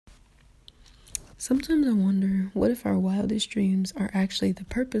Sometimes I wonder, what if our wildest dreams are actually the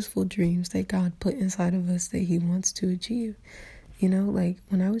purposeful dreams that God put inside of us that He wants to achieve? You know, like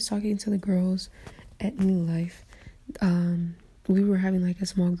when I was talking to the girls at New Life, we were having like a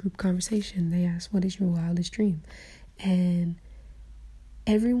small group conversation. They asked, what is your wildest dream? And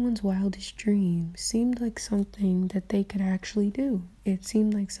everyone's wildest dream seemed like something that they could actually do. It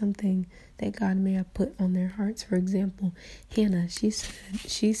seemed like something that God may have put on their hearts. For example, Hannah, she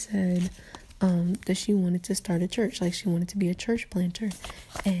said that she wanted to start a church, like she wanted to be a church planter,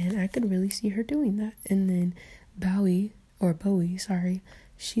 and I could really see her doing that. And then Bowie,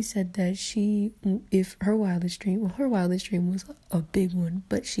 she said that if her wildest dream was a big one,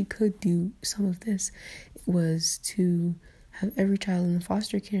 but she could do some of this, was to have every child in the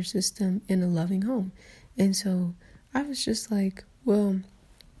foster care system in a loving home. And so I was just like, well,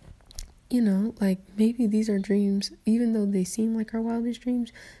 like maybe these are dreams, even though they seem like our wildest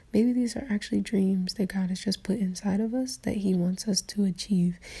dreams, maybe these are actually dreams that God has just put inside of us that He wants us to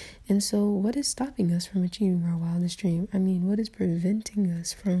achieve. And so what is stopping us from achieving our wildest dream? I mean, what is preventing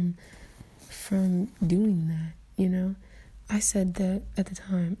us from doing that? I said that at the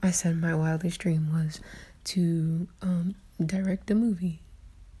time. I said my wildest dream was to direct a movie.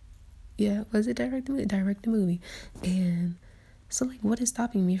 Yeah, was it direct a movie? Direct a movie. And so, like, what is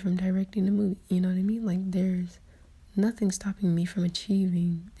stopping me from directing the movie? You know what I mean? Like, there's nothing stopping me from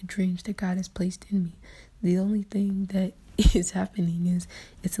achieving the dreams that God has placed in me. The only thing that is happening is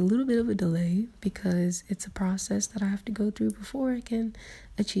it's a little bit of a delay because it's a process that I have to go through before I can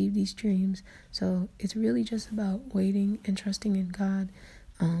achieve these dreams. So it's really just about waiting and trusting in God,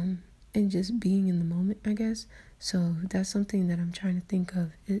 and just being in the moment, I guess. So that's something that I'm trying to think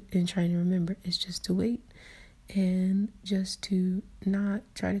of and trying to remember, is just to wait and just to not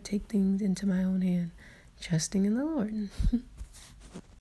try to take things into my own hand, trusting in the Lord.